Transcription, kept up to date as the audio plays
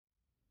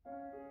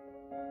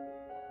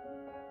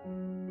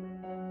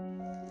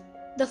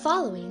The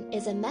following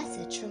is a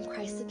message from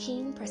Christ the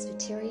King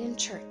Presbyterian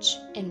Church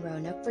in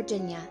Roanoke,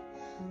 Virginia.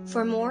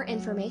 For more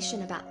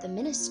information about the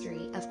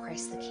ministry of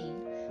Christ the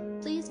King,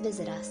 please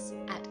visit us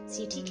at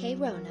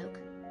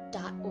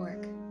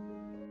ctkroanoke.org.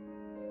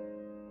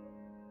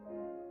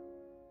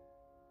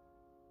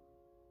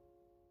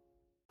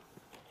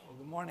 Well,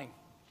 good morning.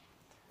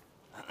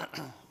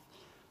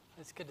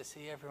 It's good to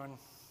see everyone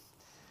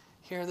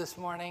here this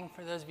morning.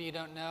 For those of you who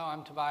don't know,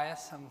 I'm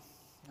Tobias. I'm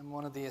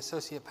one of the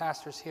associate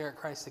pastors here at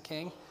Christ the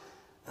King.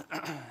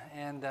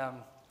 And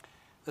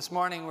this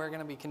morning we're going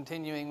to be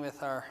continuing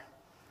with our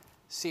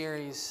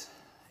series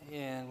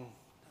in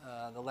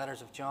the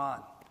letters of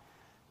John.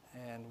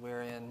 And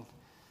we're in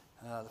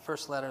the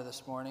first letter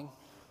this morning.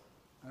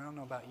 I don't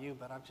know about you,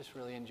 but I've just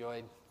really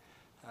enjoyed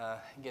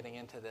getting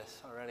into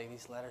this already.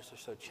 These letters are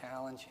so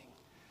challenging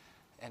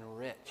and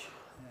rich,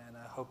 and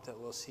I hope that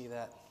we'll see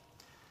that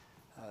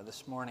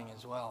this morning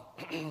as well.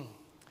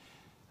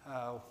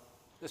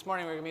 This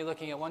morning we're going to be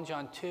looking at 1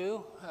 John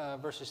 2,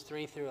 verses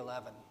 3 through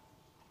 11.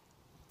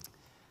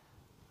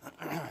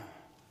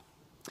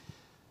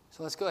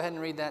 So let's go ahead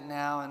and read that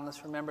now, and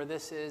let's remember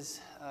this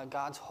is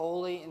God's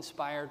holy,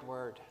 inspired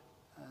word.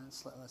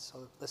 Let's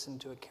listen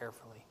to it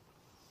carefully.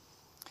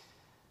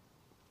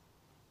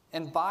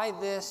 And by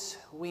this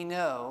we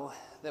know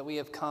that we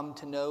have come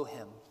to know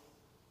him,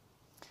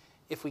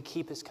 if we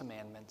keep his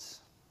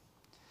commandments.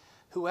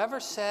 Whoever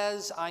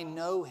says, I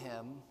know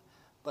him,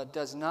 but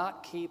does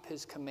not keep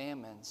his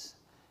commandments,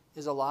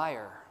 is a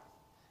liar,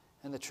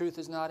 and the truth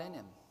is not in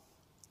him.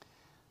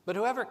 But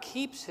whoever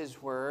keeps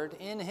his word,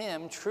 in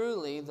him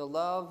truly the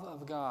love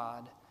of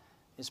God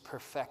is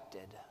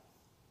perfected.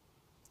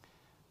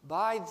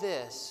 By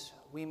this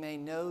we may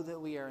know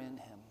that we are in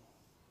him.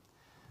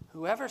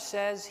 Whoever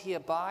says he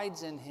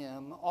abides in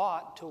him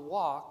ought to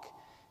walk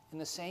in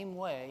the same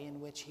way in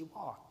which he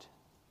walked.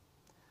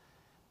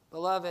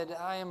 Beloved,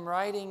 I am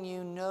writing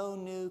you no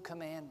new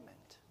commandment,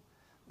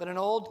 but an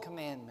old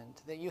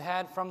commandment that you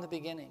had from the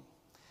beginning.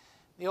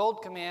 The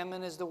old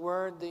commandment is the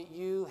word that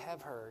you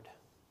have heard.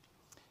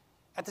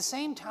 At the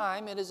same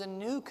time, it is a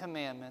new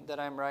commandment that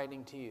I'm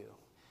writing to you,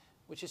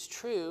 which is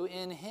true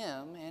in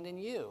him and in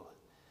you,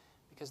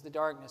 because the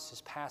darkness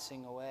is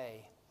passing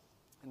away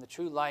and the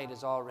true light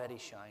is already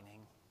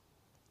shining.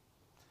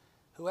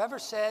 Whoever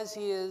says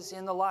he is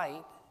in the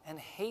light and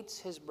hates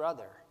his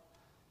brother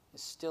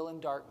is still in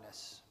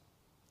darkness.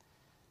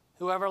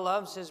 Whoever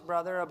loves his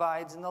brother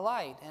abides in the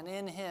light, and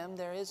in him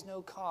there is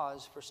no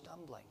cause for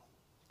stumbling.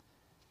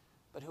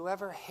 But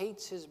whoever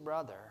hates his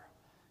brother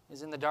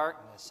is in the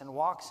darkness and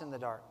walks in the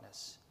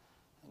darkness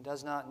and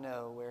does not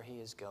know where he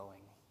is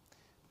going,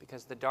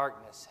 because the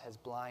darkness has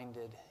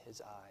blinded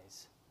his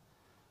eyes.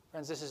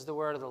 Friends, this is the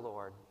word of the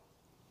Lord.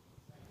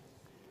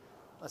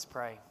 Let's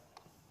pray.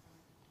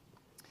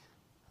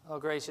 Oh,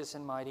 gracious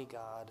and mighty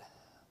God,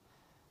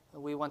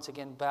 we once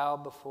again bow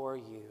before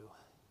you,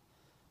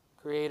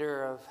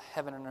 creator of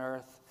heaven and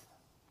earth,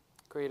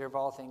 creator of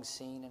all things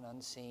seen and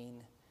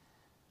unseen.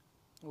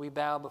 We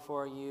bow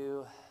before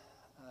you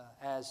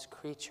as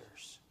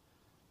creatures.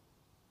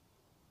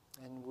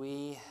 And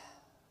we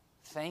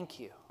thank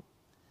you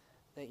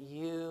that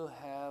you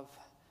have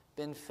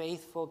been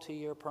faithful to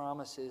your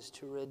promises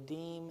to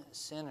redeem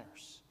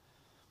sinners,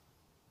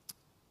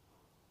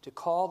 to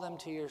call them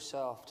to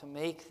yourself, to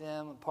make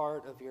them a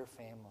part of your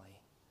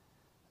family.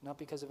 Not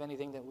because of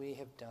anything that we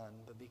have done,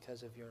 but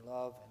because of your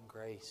love and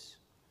grace.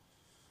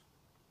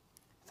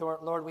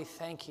 Lord, we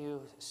thank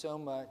you so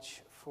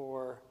much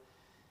for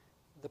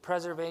the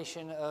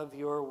preservation of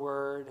your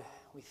word.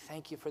 We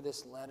thank you for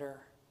this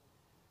letter.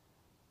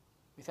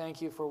 We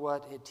thank you for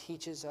what it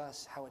teaches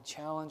us, how it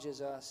challenges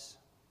us.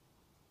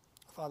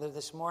 Father,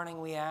 this morning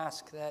we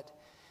ask that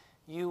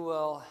you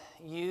will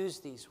use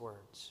these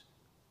words,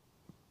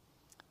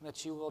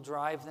 that you will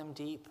drive them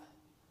deep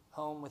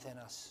home within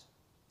us.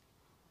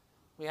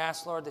 We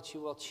ask, Lord, that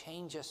you will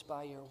change us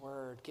by your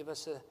word. Give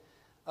us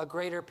a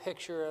greater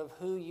picture of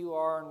who you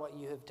are and what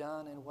you have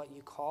done and what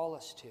you call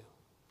us to.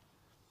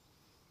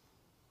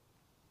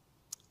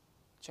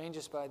 Change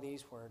us by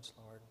these words,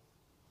 Lord.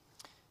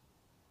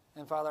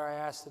 And Father, I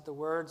ask that the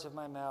words of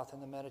my mouth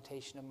and the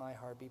meditation of my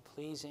heart be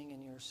pleasing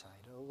in your sight.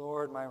 O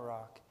Lord, my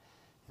rock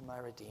and my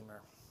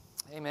redeemer.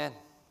 Amen.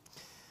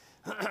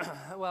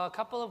 Well, a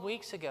couple of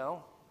weeks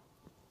ago,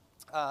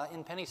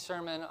 in Penny's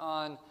sermon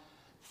on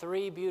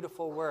 3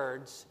 beautiful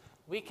words,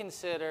 we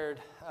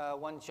considered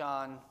 1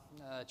 John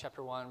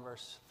chapter 1,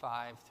 verse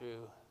 5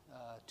 through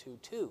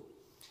 2:2.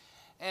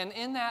 And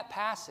in that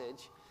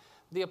passage,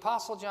 the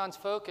Apostle John's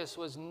focus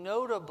was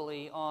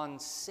notably on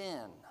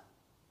sin,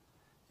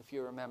 if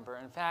you remember.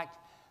 In fact,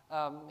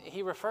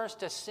 he refers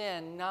to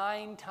sin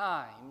 9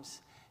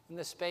 times in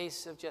the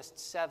space of just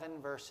 7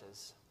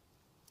 verses.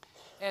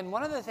 And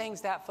one of the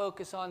things that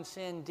focus on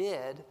sin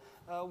did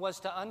was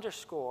to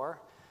underscore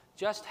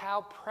just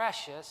how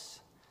precious,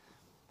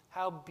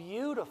 how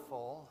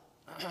beautiful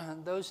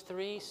those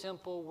 3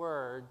 simple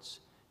words,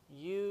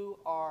 you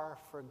are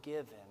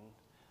forgiven,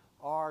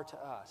 are to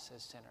us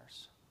as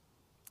sinners.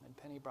 And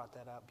Penny brought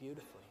that out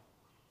beautifully.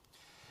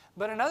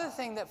 But another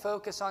thing that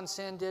Focus on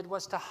Sin did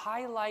was to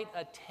highlight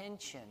a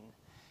tension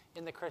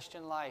in the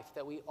Christian life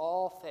that we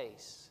all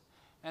face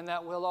and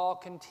that we'll all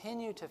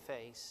continue to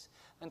face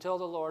until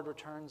the Lord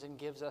returns and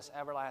gives us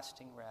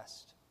everlasting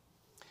rest.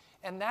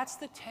 And that's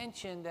the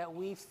tension that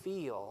we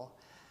feel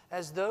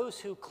as those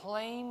who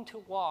claim to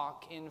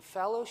walk in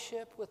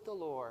fellowship with the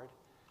Lord,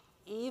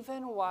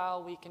 even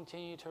while we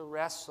continue to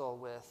wrestle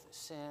with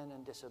sin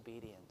and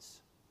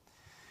disobedience.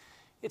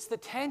 It's the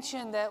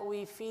tension that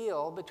we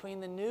feel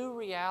between the new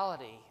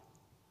reality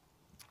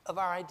of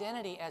our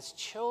identity as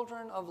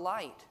children of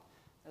light,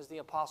 as the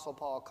Apostle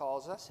Paul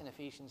calls us in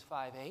Ephesians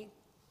 5:8,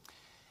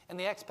 and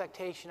the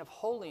expectation of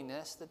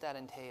holiness that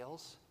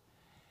entails,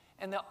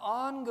 and the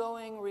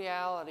ongoing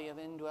reality of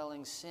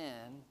indwelling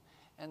sin,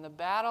 and the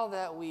battle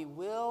that we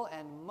will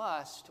and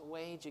must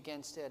wage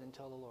against it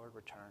until the Lord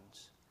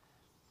returns.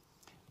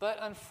 But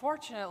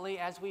unfortunately,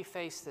 as we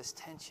face this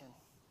tension,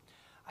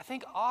 I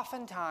think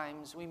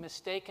oftentimes we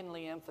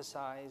mistakenly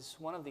emphasize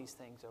one of these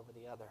things over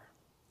the other.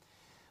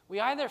 We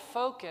either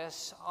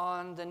focus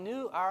on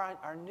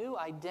our new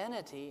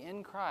identity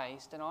in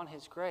Christ and on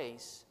His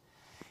grace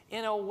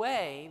in a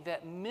way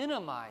that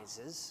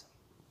minimizes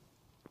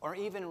or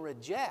even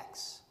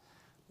rejects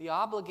the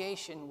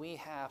obligation we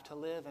have to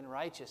live in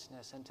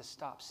righteousness and to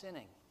stop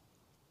sinning.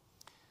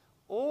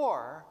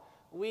 Or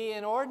we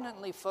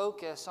inordinately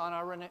focus on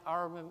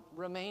our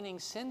remaining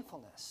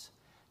sinfulness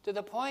to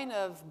the point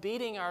of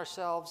beating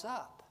ourselves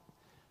up,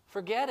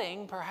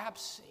 forgetting,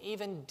 perhaps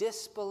even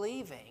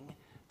disbelieving,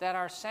 that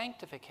our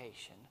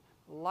sanctification,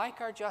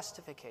 like our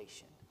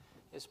justification,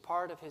 is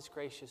part of His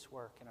gracious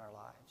work in our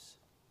lives.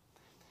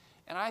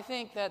 And I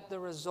think that the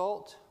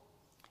result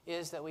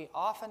is that we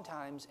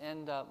oftentimes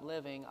end up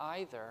living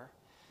either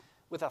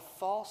with a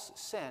false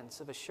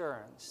sense of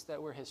assurance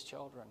that we're His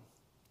children,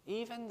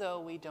 even though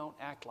we don't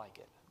act like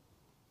it,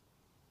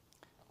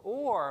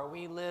 or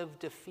we live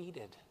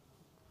defeated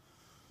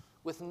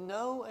with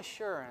no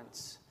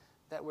assurance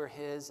that we're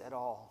His at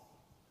all.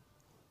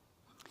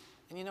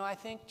 And I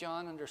think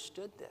John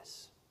understood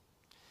this.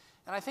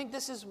 And I think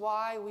this is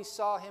why we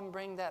saw him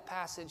bring that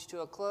passage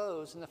to a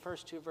close in the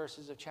first 2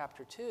 verses of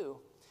chapter 2.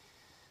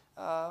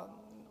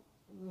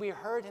 We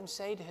heard him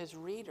say to his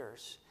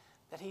readers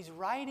that he's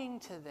writing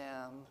to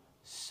them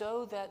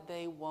so that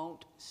they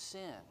won't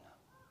sin.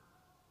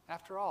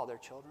 After all, they're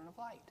children of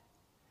light.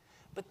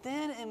 But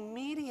then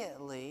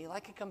immediately,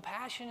 like a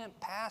compassionate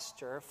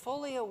pastor,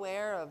 fully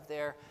aware of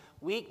their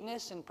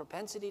weakness and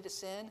propensity to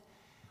sin,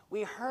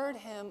 we heard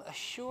him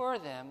assure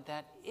them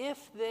that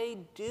if they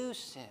do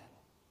sin,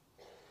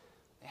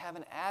 they have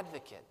an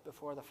advocate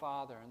before the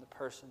Father in the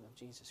person of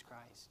Jesus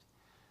Christ.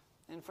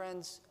 And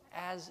friends,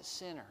 as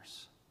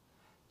sinners,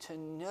 to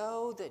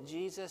know that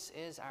Jesus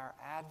is our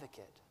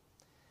advocate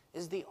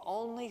is the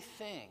only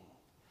thing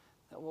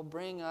that will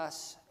bring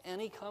us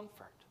any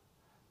comfort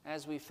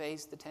as we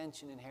face the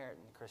tension inherent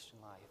in the Christian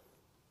life.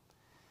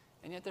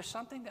 And yet there's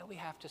something that we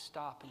have to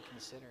stop and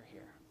consider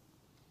here.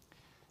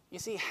 You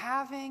see,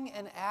 having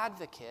an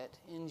advocate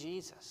in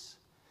Jesus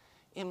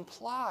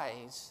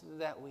implies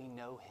that we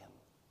know Him.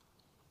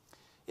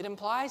 It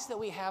implies that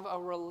we have a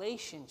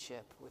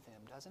relationship with Him,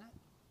 doesn't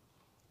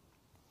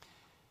it?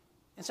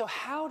 And so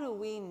how do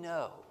we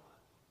know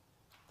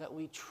that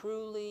we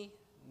truly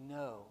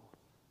know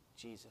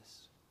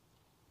Jesus?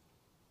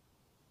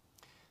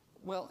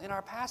 Well, in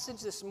our passage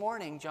this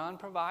morning, John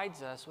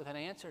provides us with an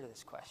answer to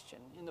this question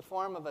in the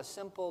form of a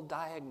simple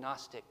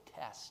diagnostic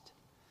test,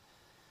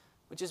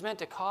 which is meant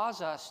to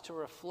cause us to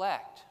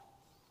reflect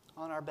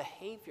on our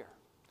behavior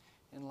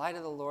in light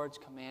of the Lord's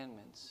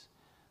commandments,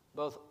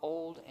 both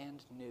old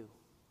and new.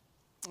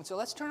 And so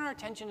let's turn our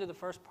attention to the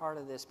first part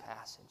of this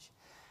passage.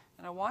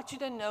 And I want you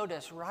to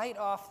notice right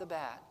off the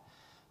bat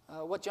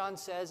what John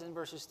says in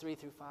verses 3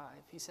 through 5.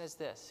 He says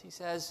this. He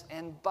says,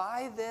 "And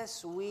by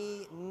this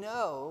we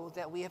know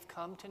that we have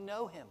come to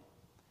know Him,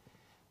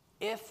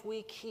 if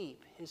we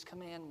keep His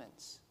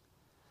commandments.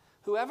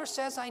 Whoever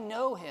says, 'I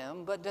know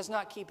Him,' but does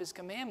not keep His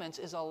commandments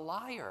is a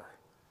liar,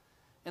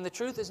 and the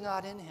truth is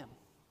not in him.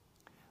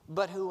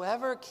 But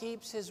whoever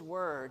keeps His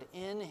word,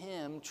 in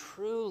him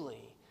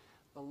truly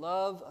the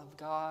love of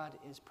God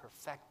is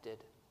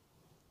perfected."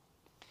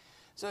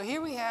 So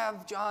here we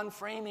have John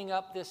framing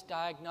up this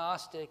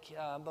diagnostic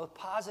both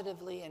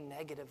positively and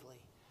negatively.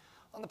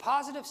 On the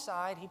positive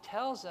side, he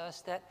tells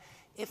us that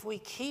if we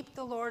keep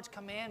the Lord's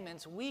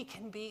commandments, we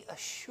can be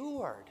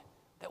assured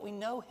that we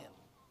know Him.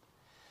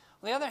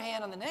 On the other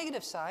hand, on the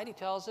negative side, he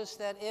tells us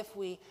that if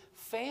we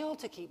fail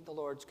to keep the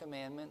Lord's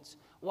commandments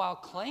while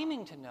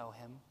claiming to know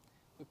Him,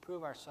 we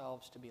prove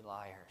ourselves to be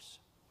liars.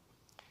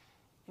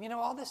 And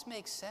all this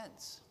makes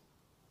sense.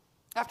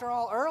 After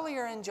all,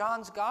 earlier in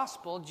John's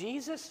gospel,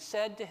 Jesus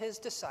said to His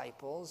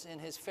disciples in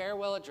His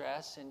farewell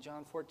address in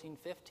John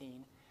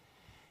 14:15,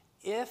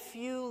 "If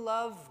you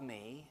love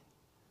me,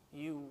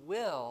 you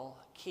will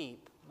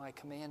keep my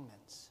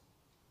commandments."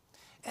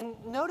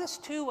 And notice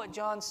too what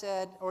John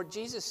said, or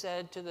Jesus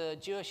said to the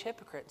Jewish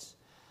hypocrites,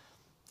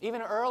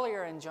 even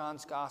earlier in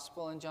John's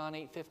gospel in John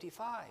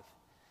 8:55.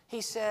 He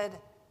said,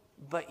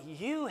 but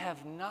you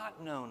have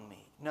not known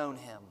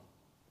him.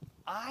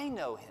 I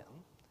know him.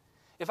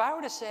 If I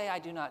were to say I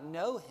do not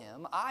know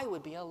him, I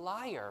would be a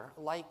liar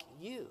like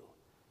you.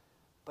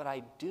 But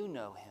I do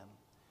know him,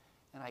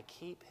 and I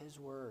keep his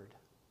word.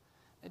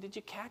 Now, did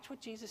you catch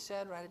what Jesus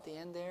said right at the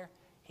end there?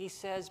 He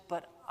says,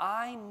 but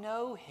I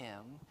know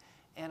him,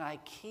 and I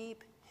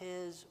keep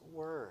his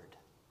word.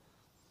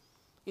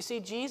 You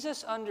see,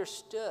 Jesus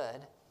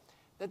understood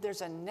that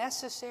there's a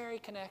necessary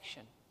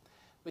connection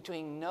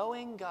between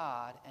knowing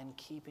God and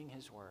keeping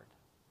his word.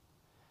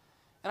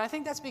 And I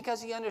think that's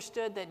because he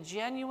understood that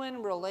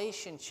genuine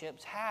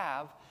relationships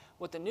have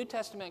what the New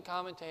Testament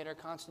commentator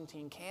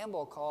Constantine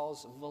Campbell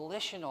calls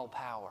volitional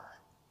power,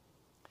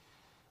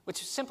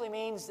 which simply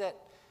means that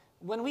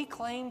when we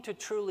claim to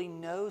truly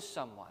know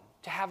someone,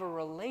 to have a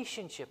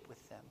relationship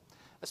with them,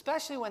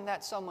 especially when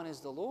that someone is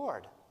the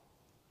Lord,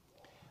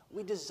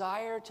 we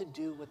desire to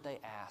do what they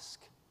ask,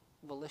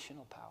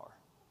 volitional power.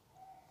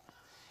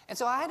 And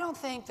so I don't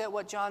think that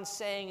what John's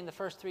saying in the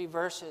first 3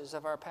 verses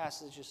of our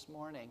passage this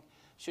morning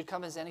should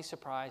come as any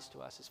surprise to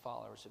us as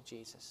followers of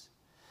Jesus.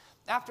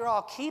 After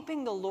all,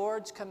 keeping the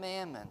Lord's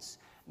commandments,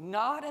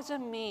 not as a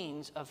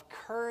means of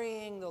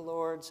currying the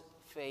Lord's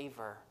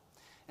favor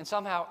and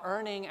somehow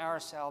earning our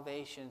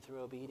salvation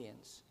through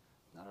obedience,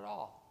 not at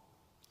all,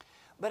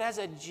 but as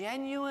a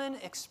genuine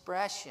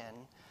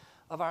expression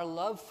of our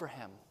love for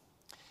him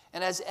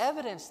and as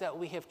evidence that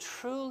we have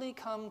truly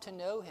come to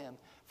know him.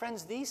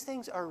 Friends, these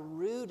things are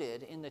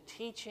rooted in the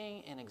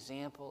teaching and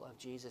example of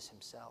Jesus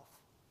himself.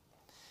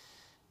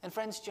 And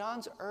friends,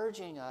 John's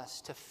urging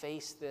us to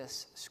face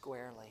this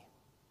squarely,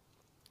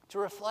 to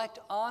reflect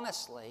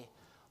honestly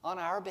on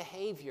our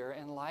behavior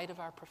in light of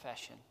our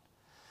profession.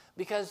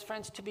 Because,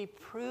 friends, to be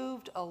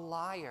proved a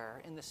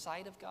liar in the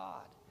sight of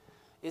God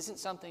isn't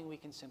something we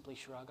can simply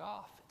shrug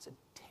off. It's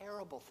a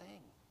terrible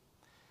thing.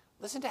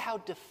 Listen to how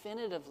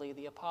definitively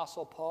the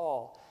Apostle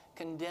Paul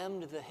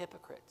condemned the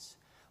hypocrites,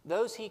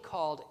 those he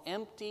called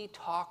empty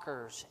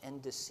talkers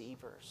and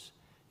deceivers,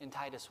 in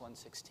Titus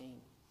 1:16.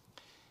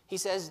 He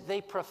says,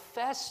 they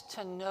profess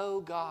to know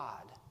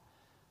God,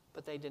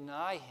 but they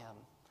deny him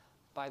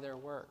by their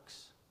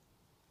works.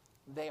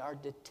 They are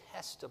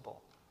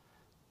detestable,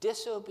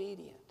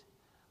 disobedient,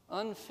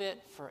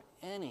 unfit for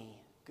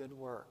any good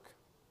work.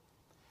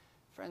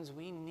 Friends,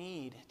 we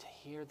need to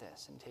hear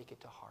this and take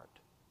it to heart.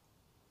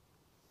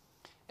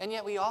 And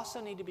yet we also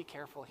need to be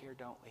careful here,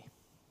 don't we?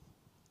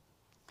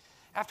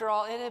 After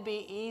all, it'd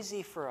be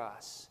easy for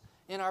us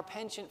in our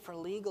penchant for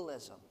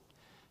legalism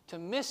to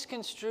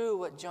misconstrue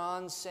what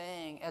John's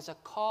saying as a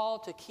call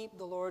to keep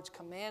the Lord's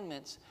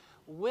commandments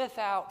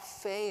without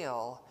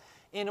fail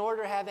in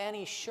order to have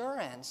any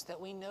assurance that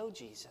we know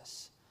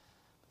Jesus.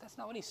 But that's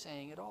not what he's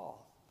saying at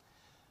all.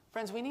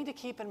 Friends, we need to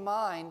keep in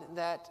mind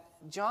that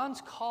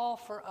John's call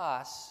for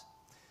us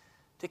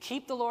to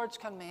keep the Lord's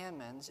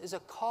commandments is a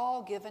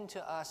call given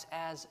to us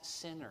as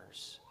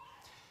sinners,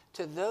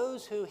 to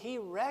those who he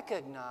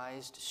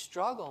recognized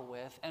struggle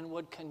with and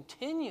would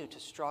continue to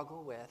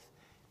struggle with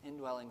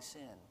indwelling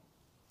sin.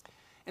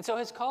 And so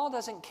his call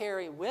doesn't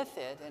carry with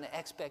it an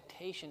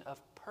expectation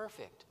of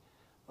perfect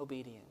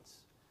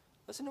obedience.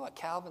 Listen to what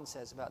Calvin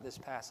says about this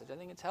passage. I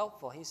think it's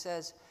helpful. He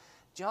says,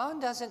 John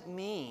doesn't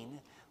mean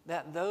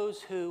that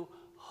those who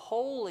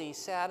wholly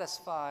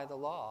satisfy the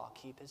law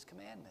keep his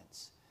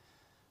commandments,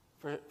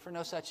 for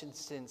no such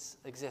instance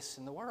exists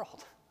in the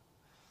world.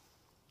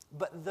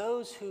 But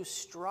those who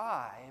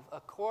strive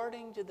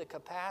according to the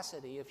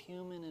capacity of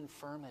human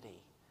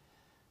infirmity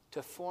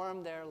to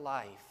form their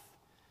life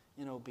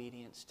in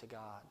obedience to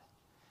God.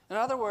 In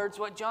other words,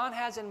 what John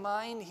has in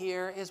mind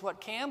here is what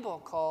Campbell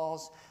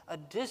calls a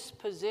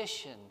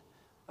disposition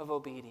of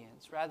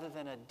obedience rather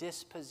than a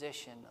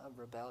disposition of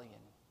rebellion.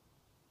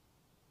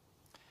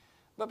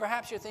 But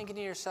perhaps you're thinking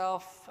to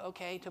yourself,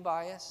 okay,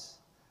 Tobias,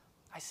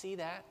 I see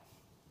that.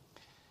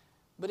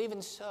 But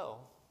even so,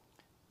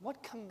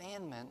 what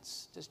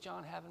commandments does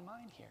John have in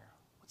mind here?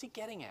 What's he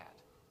getting at?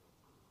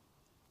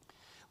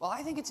 Well,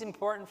 I think it's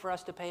important for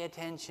us to pay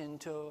attention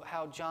to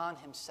how John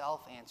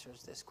himself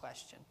answers this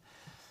question.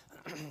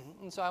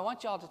 And so I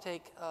want y'all to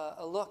take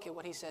a look at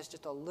what he says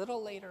just a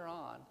little later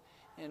on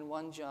in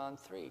 1 John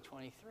 3:23.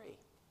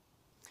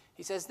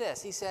 He says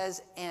this, he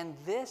says, and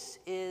this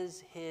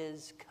is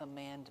his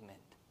commandment,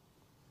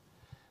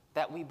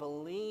 that we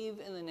believe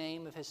in the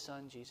name of his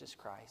Son, Jesus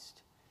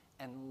Christ,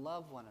 and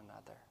love one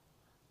another,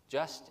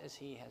 just as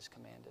he has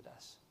commanded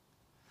us.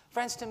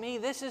 Friends, to me,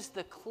 this is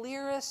the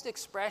clearest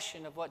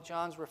expression of what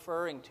John's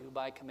referring to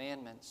by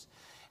commandments.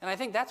 And I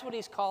think that's what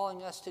he's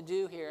calling us to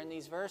do here in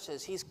these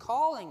verses. He's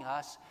calling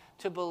us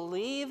to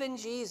believe in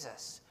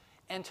Jesus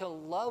and to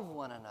love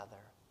one another.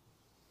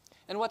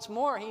 And what's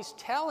more, he's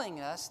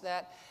telling us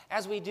that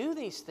as we do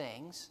these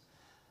things,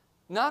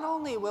 not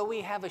only will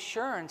we have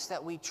assurance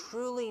that we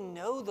truly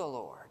know the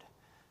Lord,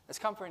 as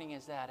comforting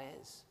as that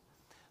is,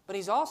 but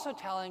he's also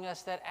telling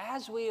us that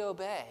as we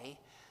obey,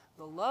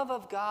 the love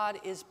of God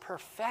is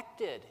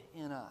perfected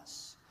in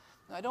us.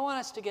 Now, I don't want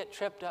us to get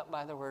tripped up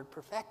by the word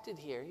perfected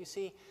here. You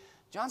see,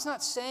 John's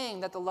not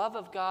saying that the love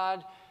of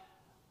God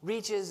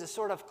reaches a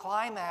sort of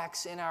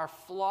climax in our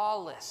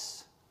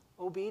flawless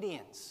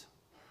obedience.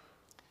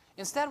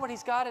 Instead, what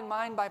he's got in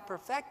mind by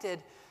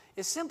perfected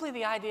is simply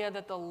the idea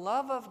that the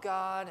love of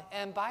God,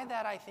 and by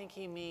that I think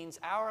he means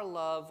our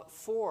love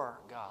for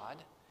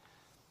God,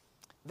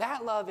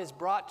 that love is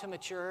brought to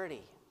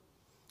maturity.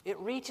 It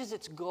reaches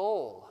its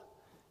goal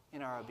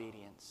in our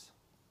obedience.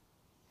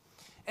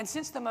 And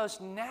since the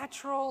most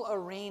natural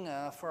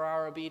arena for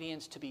our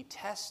obedience to be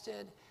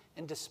tested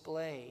and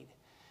displayed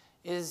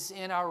is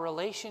in our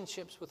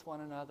relationships with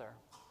one another,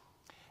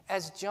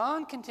 as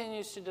John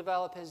continues to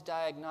develop his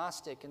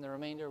diagnostic in the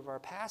remainder of our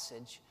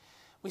passage,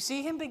 we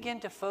see him begin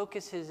to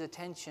focus his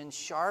attention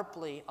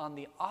sharply on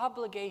the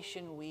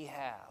obligation we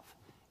have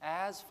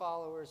as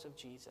followers of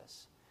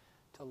Jesus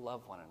to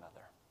love one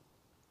another.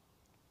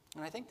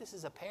 And I think this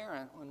is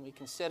apparent when we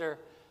consider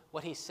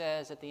what he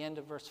says at the end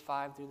of verse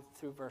 5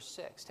 through verse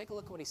 6. Take a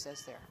look at what he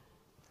says there.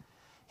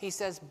 He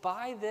says,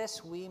 "By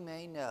this we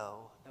may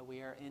know that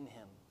we are in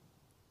him.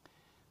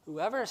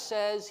 Whoever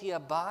says he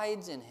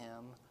abides in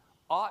him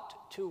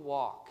ought to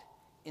walk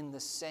in the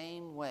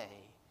same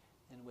way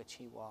in which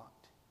he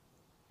walked."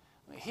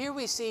 Here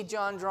we see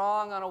John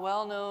drawing on a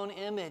well-known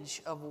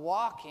image of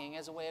walking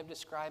as a way of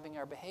describing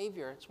our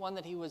behavior. It's one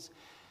that he was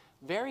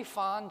very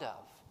fond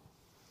of.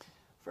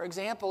 For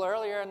example,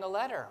 earlier in the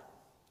letter,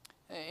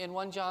 in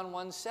 1 John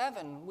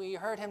 1:7, we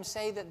heard him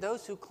say that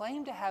those who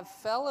claim to have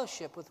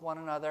fellowship with one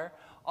another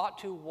ought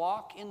to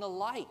walk in the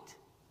light.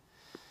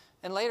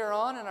 And later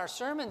on in our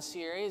sermon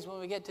series, when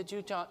we get to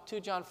 2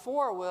 John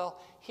 4, we'll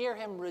hear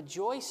him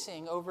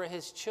rejoicing over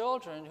his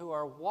children who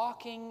are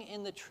walking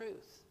in the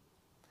truth.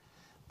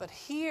 But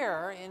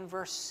here in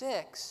verse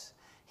 6,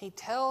 he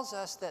tells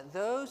us that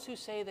those who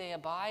say they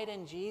abide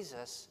in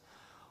Jesus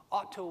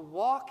ought to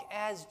walk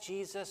as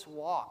Jesus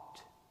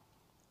walked.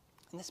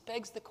 And this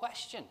begs the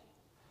question,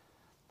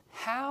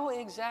 how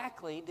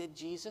exactly did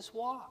Jesus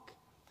walk?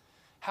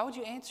 How would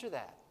you answer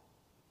that?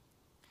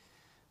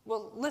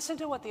 Well, listen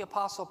to what the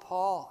Apostle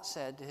Paul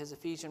said to his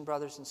Ephesian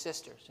brothers and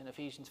sisters in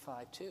Ephesians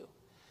 5:2.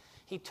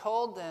 He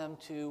told them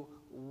to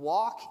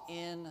walk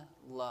in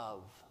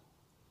love,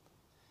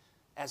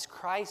 as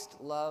Christ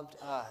loved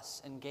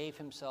us and gave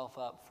himself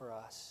up for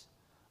us,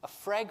 a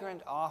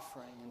fragrant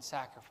offering and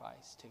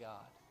sacrifice to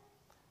God.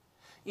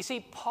 You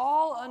see,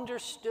 Paul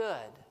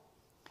understood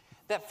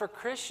that for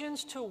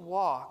Christians to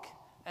walk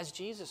as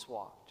Jesus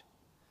walked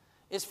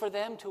is for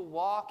them to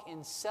walk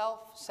in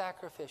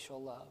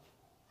self-sacrificial love.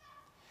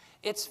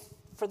 It's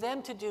for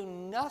them to do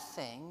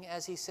nothing,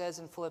 as he says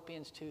in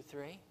Philippians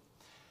 2:3,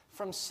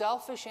 from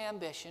selfish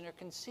ambition or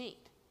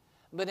conceit,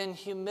 but in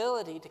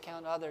humility to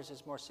count others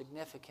as more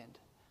significant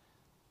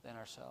than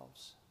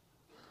ourselves.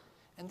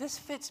 And this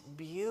fits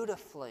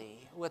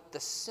beautifully with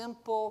the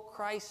simple,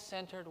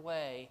 Christ-centered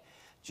way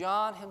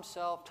John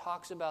himself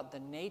talks about the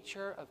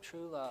nature of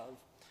true love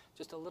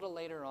just a little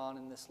later on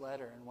in this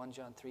letter in 1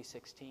 John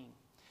 3:16.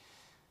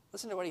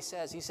 Listen to what he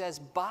says. He says,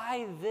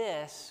 "By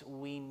this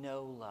we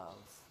know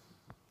love,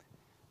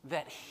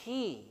 that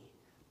he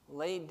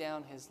laid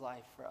down his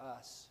life for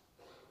us,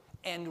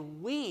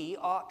 and we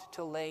ought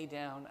to lay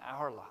down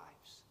our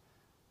lives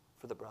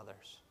for the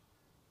brothers."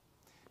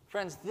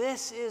 Friends,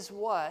 this is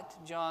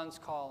what John's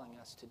calling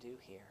us to do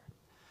here.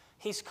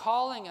 He's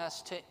calling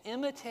us to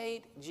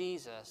imitate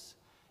Jesus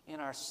in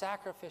our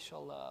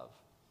sacrificial love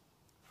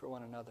for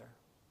one another.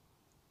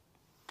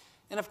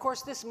 And of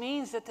course, this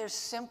means that there's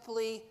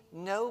simply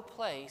no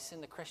place in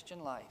the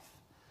Christian life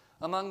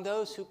among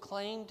those who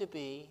claim to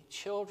be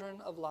children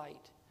of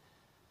light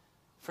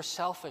for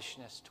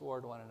selfishness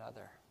toward one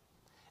another.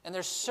 And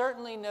there's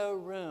certainly no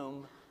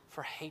room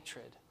for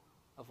hatred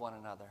of one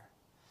another.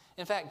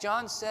 In fact,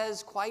 John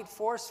says quite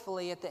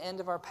forcefully at the end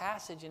of our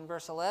passage in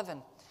verse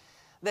 11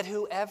 that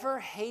whoever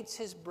hates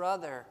his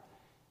brother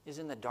is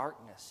in the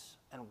darkness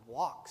and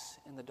walks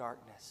in the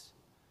darkness.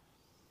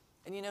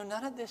 And you know,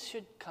 none of this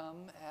should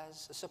come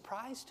as a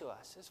surprise to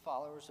us as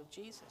followers of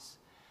Jesus.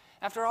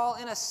 After all,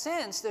 in a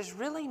sense, there's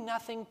really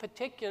nothing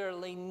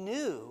particularly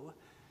new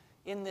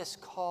in this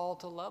call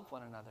to love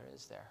one another,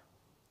 is there?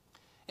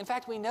 In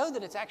fact, we know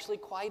that it's actually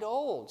quite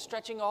old,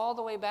 stretching all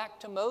the way back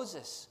to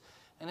Moses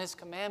and his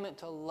commandment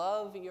to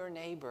love your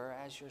neighbor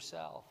as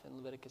yourself in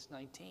Leviticus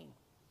 19.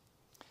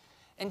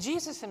 And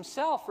Jesus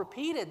himself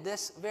repeated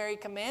this very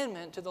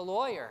commandment to the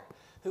lawyer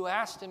who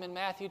asked him in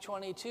Matthew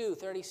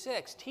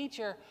 22:36,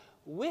 "Teacher,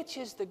 which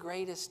is the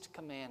greatest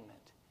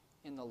commandment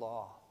in the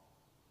law?"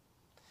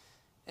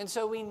 And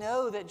so we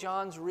know that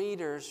John's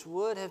readers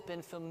would have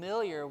been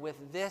familiar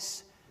with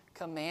this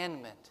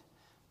commandment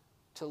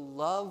to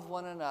love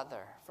one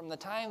another from the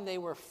time they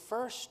were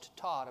first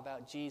taught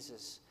about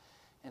Jesus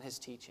and his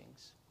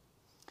teachings.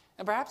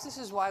 And perhaps this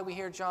is why we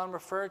hear John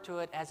refer to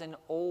it as an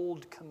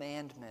old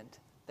commandment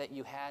that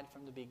you had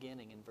from the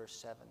beginning in verse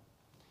 7.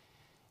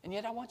 And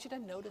yet I want you to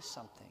notice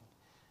something.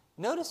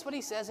 Notice what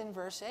he says in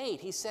verse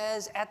 8. He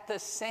says, "At the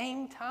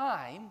same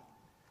time,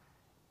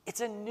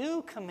 it's a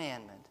new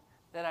commandment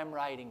that I'm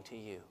writing to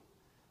you,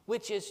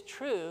 which is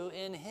true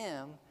in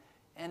him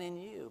and in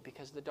you,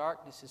 because the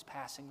darkness is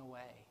passing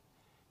away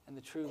and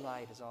the true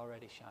light is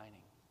already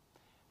shining."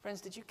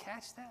 Friends, did you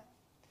catch that?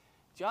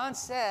 John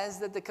says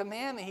that the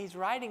commandment he's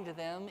writing to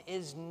them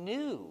is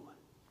new.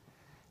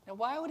 Now,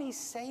 why would he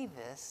say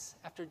this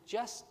after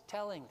just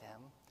telling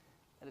them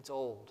that it's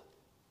old?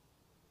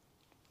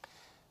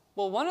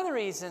 Well, one of the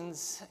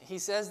reasons he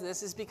says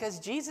this is because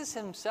Jesus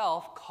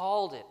himself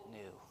called it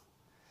new.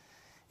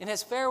 In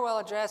his farewell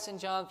address in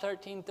John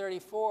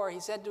 13:34, he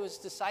said to his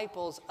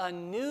disciples, "A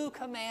new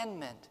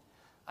commandment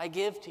I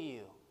give to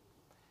you,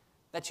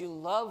 that you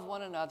love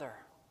one another.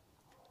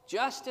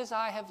 Just as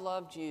I have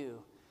loved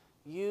you,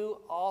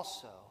 you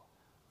also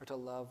are to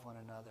love one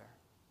another."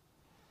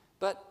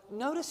 But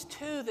notice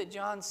too that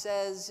John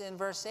says in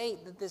verse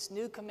 8 that this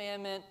new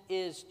commandment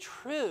is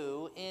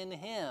true in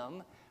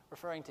him,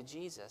 referring to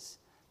Jesus,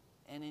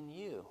 and in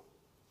you.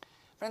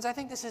 Friends, I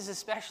think this is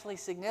especially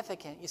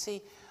significant. You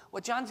see,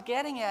 what John's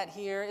getting at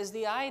here is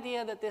the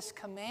idea that this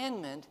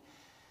commandment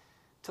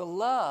to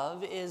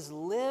love is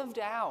lived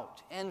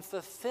out and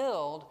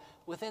fulfilled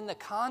within the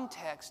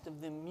context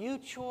of the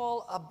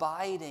mutual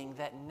abiding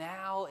that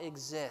now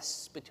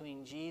exists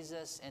between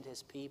Jesus and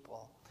his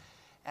people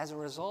as a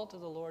result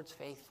of the Lord's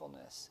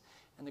faithfulness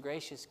and the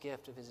gracious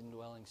gift of his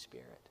indwelling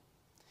Spirit.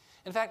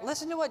 In fact,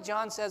 listen to what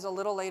John says a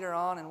little later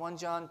on in 1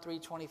 John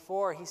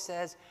 3:24. He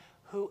says,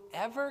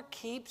 "Whoever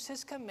keeps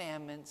his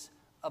commandments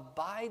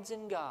abides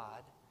in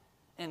God,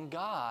 and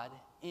God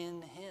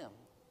in him.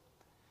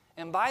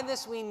 And by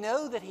this we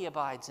know that he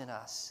abides in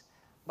us,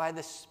 by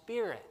the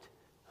Spirit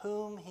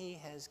whom he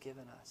has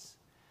given us."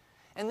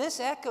 And this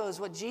echoes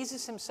what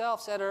Jesus himself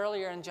said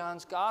earlier in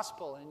John's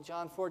Gospel. In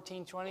John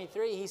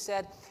 14:23, he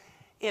said,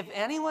 "If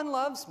anyone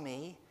loves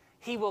me,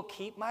 he will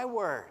keep my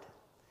word,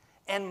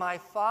 and my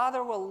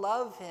Father will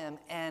love him,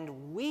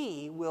 and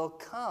we will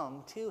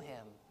come to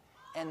him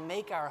and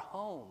make our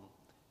home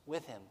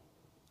with him."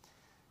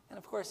 And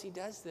of course, he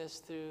does this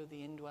through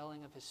the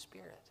indwelling of his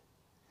Spirit.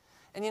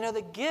 And you know,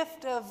 the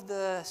gift of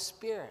the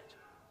Spirit,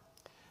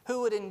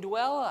 who would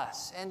indwell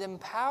us and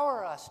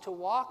empower us to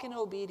walk in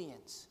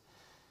obedience,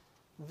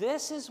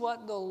 this is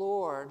what the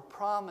Lord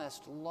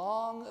promised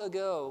long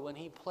ago when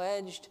he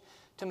pledged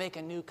to make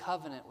a new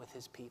covenant with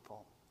his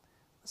people.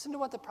 Listen to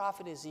what the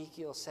prophet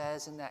Ezekiel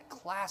says in that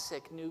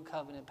classic New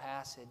Covenant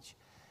passage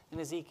in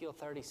Ezekiel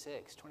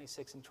 36,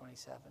 26 and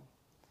 27.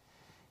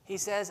 He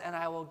says, "And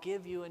I will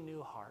give you a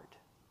new heart,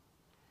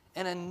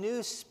 and a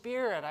new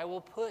spirit I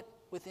will put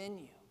within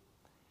you.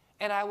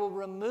 And I will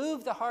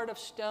remove the heart of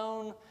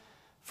stone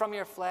from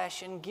your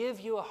flesh and give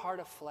you a heart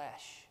of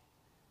flesh.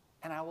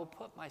 And I will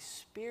put my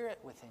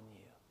Spirit within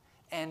you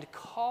and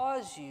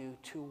cause you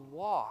to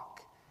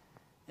walk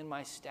in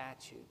my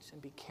statutes and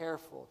be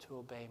careful to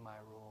obey my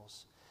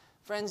rules."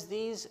 Friends,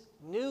 these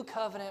new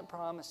covenant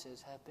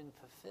promises have been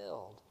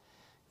fulfilled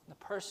in the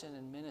person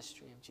and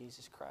ministry of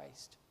Jesus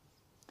Christ.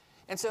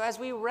 And so as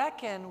we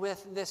reckon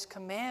with this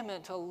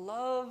commandment to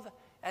love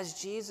as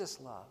Jesus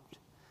loved,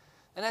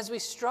 and as we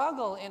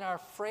struggle in our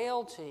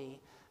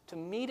frailty to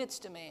meet its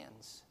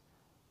demands,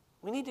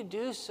 we need to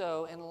do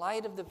so in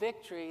light of the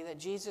victory that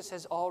Jesus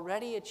has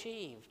already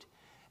achieved,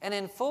 and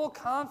in full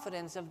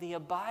confidence of the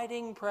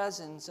abiding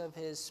presence of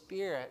his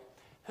Spirit,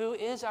 who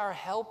is our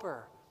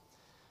helper,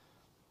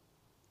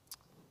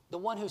 the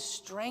one who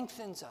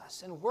strengthens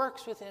us and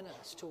works within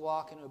us to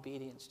walk in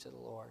obedience to the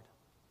Lord.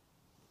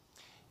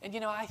 And you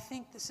know, I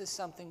think this is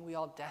something we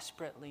all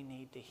desperately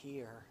need to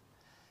hear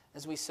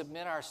as we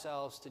submit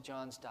ourselves to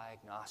John's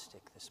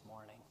diagnostic this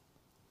morning.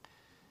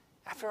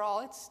 After all,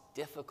 it's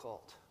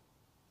difficult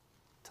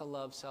to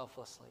love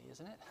selflessly,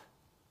 isn't it?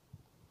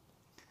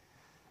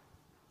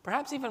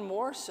 Perhaps even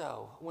more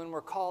so when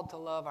we're called to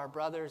love our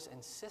brothers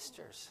and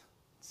sisters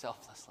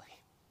selflessly.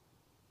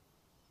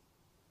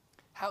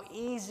 How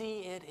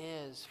easy it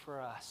is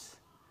for us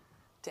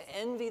to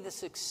envy the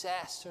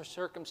success or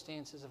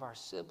circumstances of our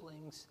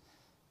siblings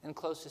and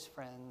closest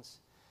friends,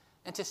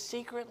 and to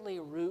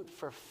secretly root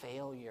for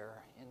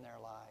failure in their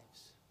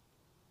lives.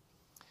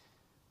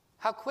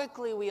 How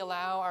quickly we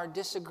allow our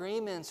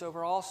disagreements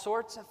over all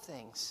sorts of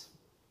things,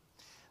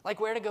 like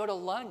where to go to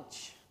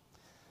lunch,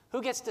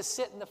 who gets to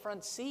sit in the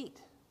front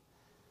seat,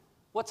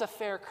 what's a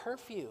fair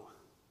curfew,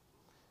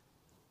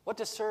 what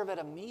to serve at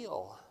a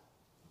meal,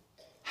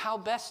 how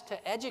best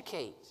to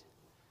educate,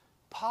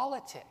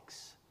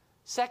 politics,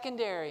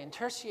 secondary and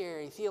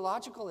tertiary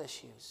theological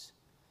issues.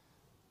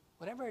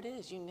 Whatever it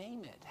is, you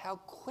name it, how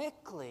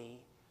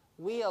quickly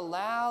we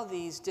allow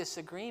these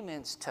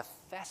disagreements to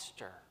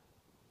fester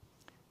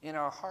in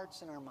our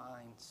hearts and our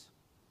minds,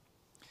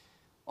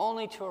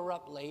 only to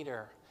erupt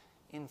later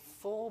in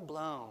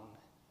full-blown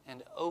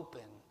and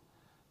open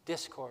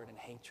discord and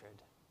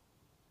hatred.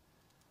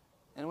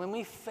 And when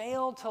we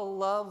fail to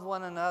love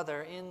one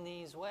another in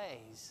these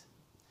ways,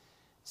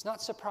 it's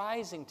not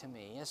surprising to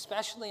me,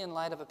 especially in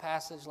light of a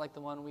passage like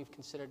the one we've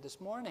considered this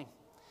morning,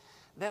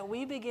 that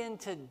we begin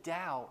to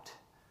doubt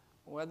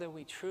whether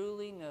we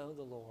truly know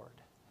the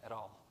Lord at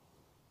all.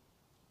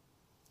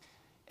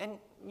 And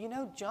you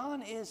know,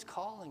 John is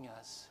calling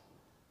us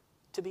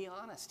to be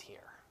honest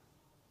here.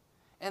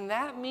 And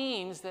that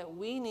means that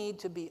we need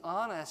to be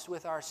honest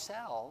with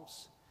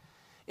ourselves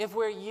if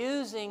we're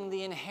using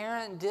the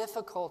inherent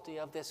difficulty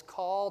of this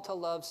call to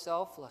love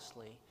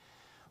selflessly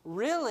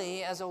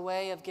really as a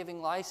way of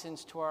giving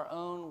license to our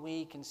own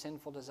weak and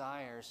sinful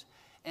desires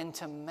and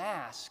to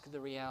mask the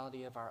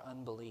reality of our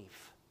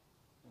unbelief.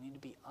 We need to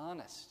be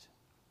honest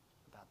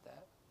about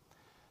that.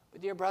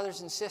 But dear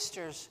brothers and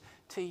sisters,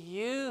 to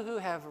you who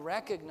have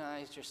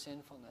recognized your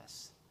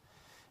sinfulness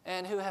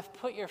and who have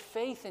put your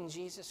faith in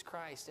Jesus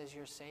Christ as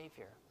your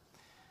Savior,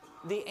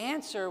 the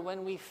answer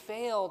when we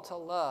fail to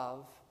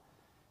love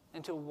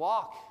and to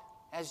walk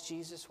as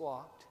Jesus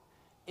walked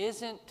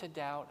isn't to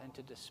doubt and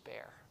to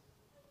despair.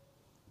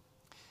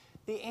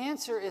 The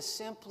answer is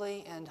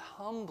simply and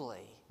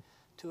humbly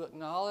to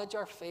acknowledge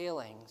our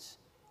failings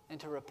and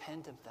to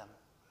repent of them,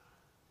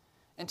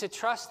 and to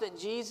trust that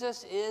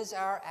Jesus is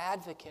our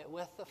advocate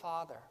with the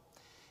Father,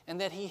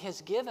 and that he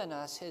has given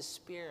us his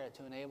Spirit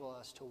to enable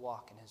us to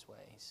walk in his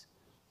ways.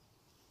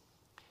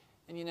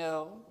 And you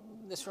know,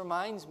 this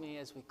reminds me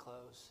as we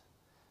close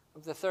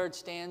of the third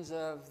stanza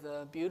of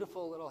the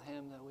beautiful little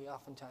hymn that we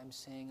oftentimes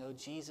sing, "O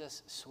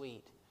Jesus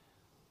sweet,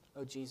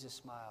 O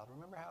Jesus mild."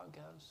 Remember how it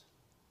goes?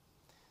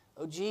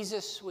 O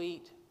Jesus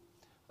sweet,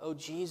 O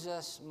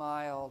Jesus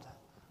mild,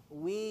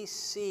 we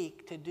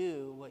seek to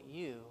do what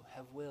you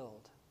have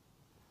willed.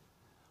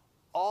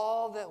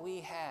 All that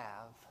we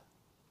have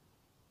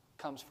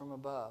comes from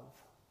above.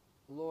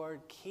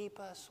 Lord, keep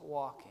us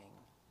walking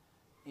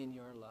in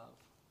your love.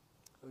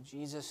 O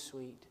Jesus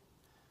sweet,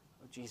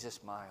 O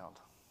Jesus mild.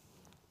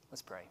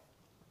 Let's pray.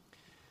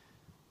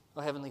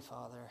 Oh, Heavenly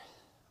Father,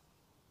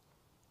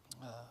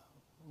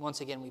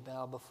 once again we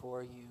bow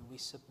before you. We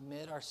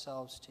submit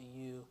ourselves to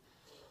you,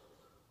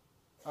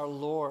 our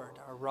Lord,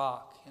 our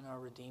rock, and our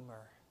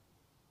Redeemer.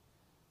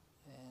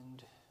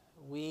 And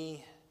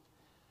we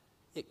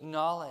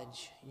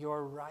acknowledge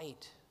your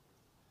right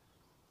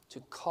to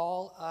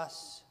call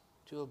us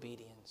to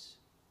obedience.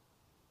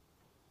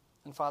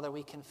 And Father,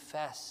 we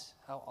confess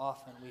how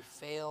often we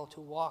fail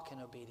to walk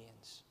in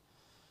obedience.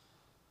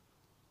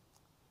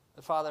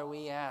 But Father,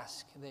 we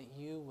ask that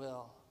you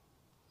will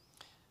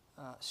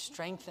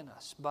strengthen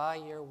us by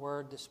your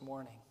word this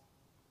morning.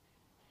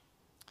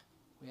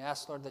 We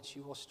ask, Lord, that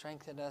you will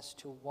strengthen us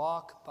to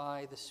walk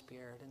by the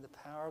Spirit, in the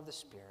power of the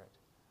Spirit.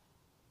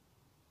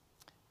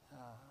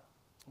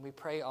 We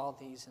pray all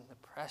these in the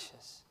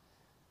precious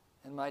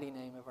and mighty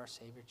name of our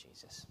Savior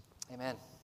Jesus. Amen.